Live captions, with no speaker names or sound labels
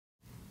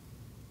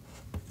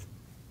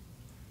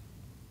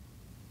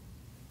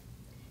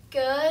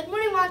Good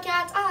morning,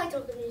 Wildcats. I'd like to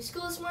welcome you to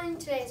school this morning.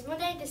 Today is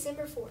Monday,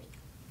 December 4th.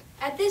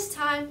 At this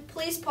time,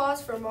 please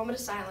pause for a moment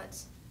of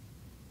silence.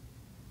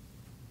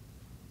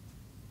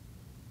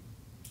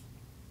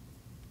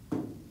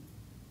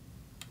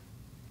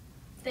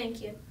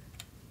 Thank you.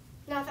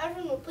 Now, if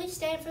everyone will please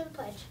stand for the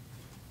pledge.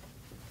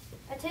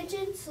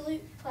 Attention,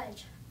 salute,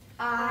 pledge.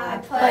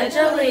 I pledge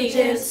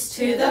allegiance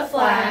to the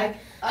flag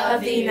of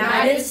the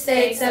United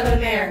States of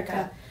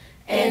America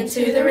and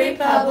to the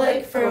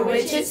republic for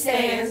which it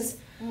stands,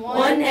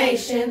 one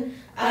nation,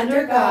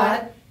 under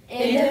God,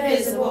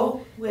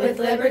 indivisible, with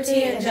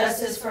liberty and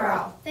justice for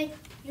all. Thank you.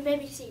 You may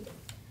be seated.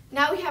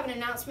 Now we have an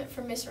announcement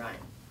from Miss Ryan.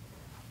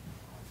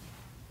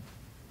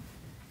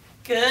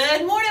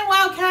 Good morning,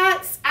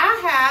 Wildcats.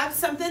 I have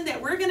something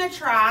that we're going to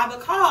try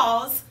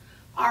because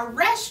our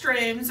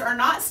restrooms are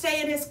not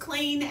staying as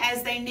clean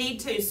as they need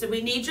to, so we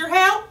need your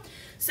help.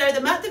 So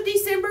the month of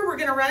December, we're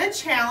going to run a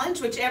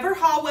challenge. Whichever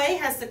hallway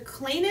has the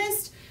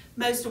cleanest,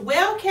 most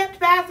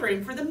well-kept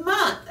bathroom for the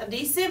month of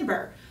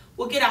December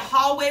will get a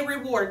hallway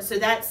reward, so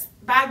that's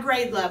by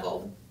grade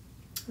level.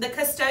 The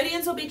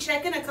custodians will be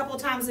checking a couple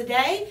times a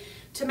day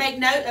to make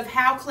note of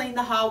how clean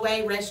the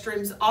hallway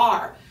restrooms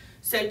are.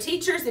 So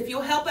teachers, if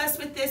you'll help us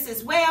with this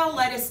as well,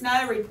 let us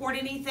know, report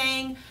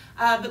anything.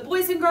 But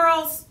boys and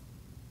girls,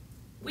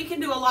 we can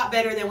do a lot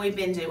better than we've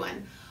been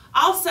doing.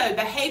 Also,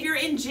 behavior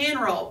in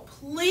general.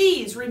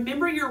 Please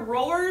remember your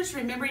roars,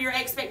 remember your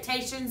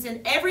expectations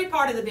in every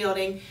part of the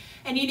building,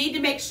 and you need to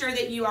make sure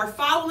that you are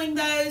following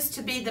those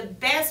to be the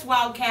best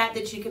Wildcat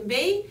that you can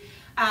be.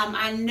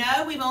 I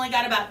know we've only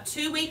got about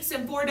 2 weeks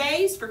and 4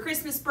 days for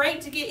Christmas break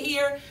to get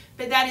here,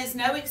 but that is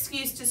no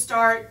excuse to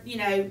start,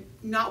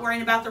 not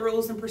worrying about the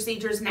rules and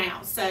procedures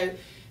now. So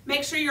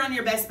make sure you're on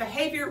your best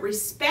behavior.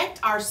 Respect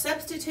our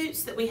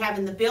substitutes that we have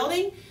in the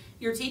building.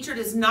 Your teacher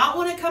does not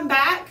want to come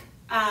back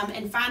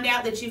and find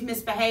out that you've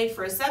misbehaved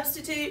for a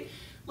substitute.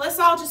 Let's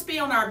all just be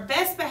on our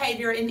best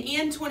behavior and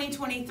end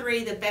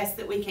 2023 the best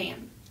that we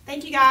can.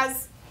 Thank you,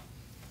 guys.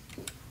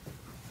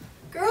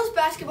 Girls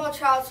basketball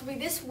tryouts will be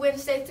this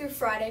Wednesday through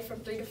Friday from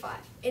 3 to 5.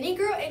 Any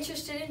girl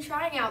interested in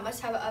trying out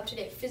must have an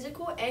up-to-date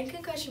physical and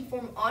concussion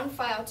form on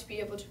file to be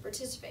able to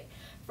participate.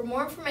 For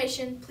more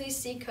information, please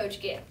see Coach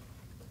Gann.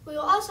 We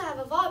will also have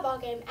a volleyball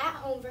game at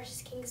home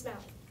versus Kings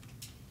Mountain.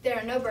 There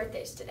are no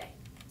birthdays today.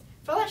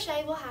 For lunch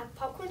today, we'll have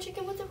popcorn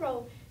chicken with a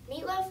roll,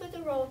 meatloaf with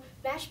a roll,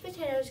 mashed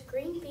potatoes,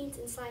 green beans,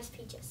 and sliced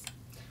peaches.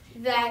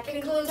 That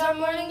concludes our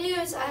morning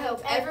news. I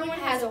hope everyone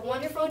has a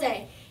wonderful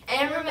day.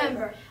 And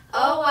remember,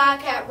 a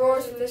Wildcat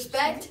roars with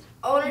respect,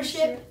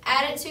 ownership,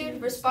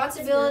 attitude,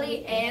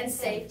 responsibility, and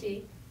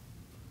safety.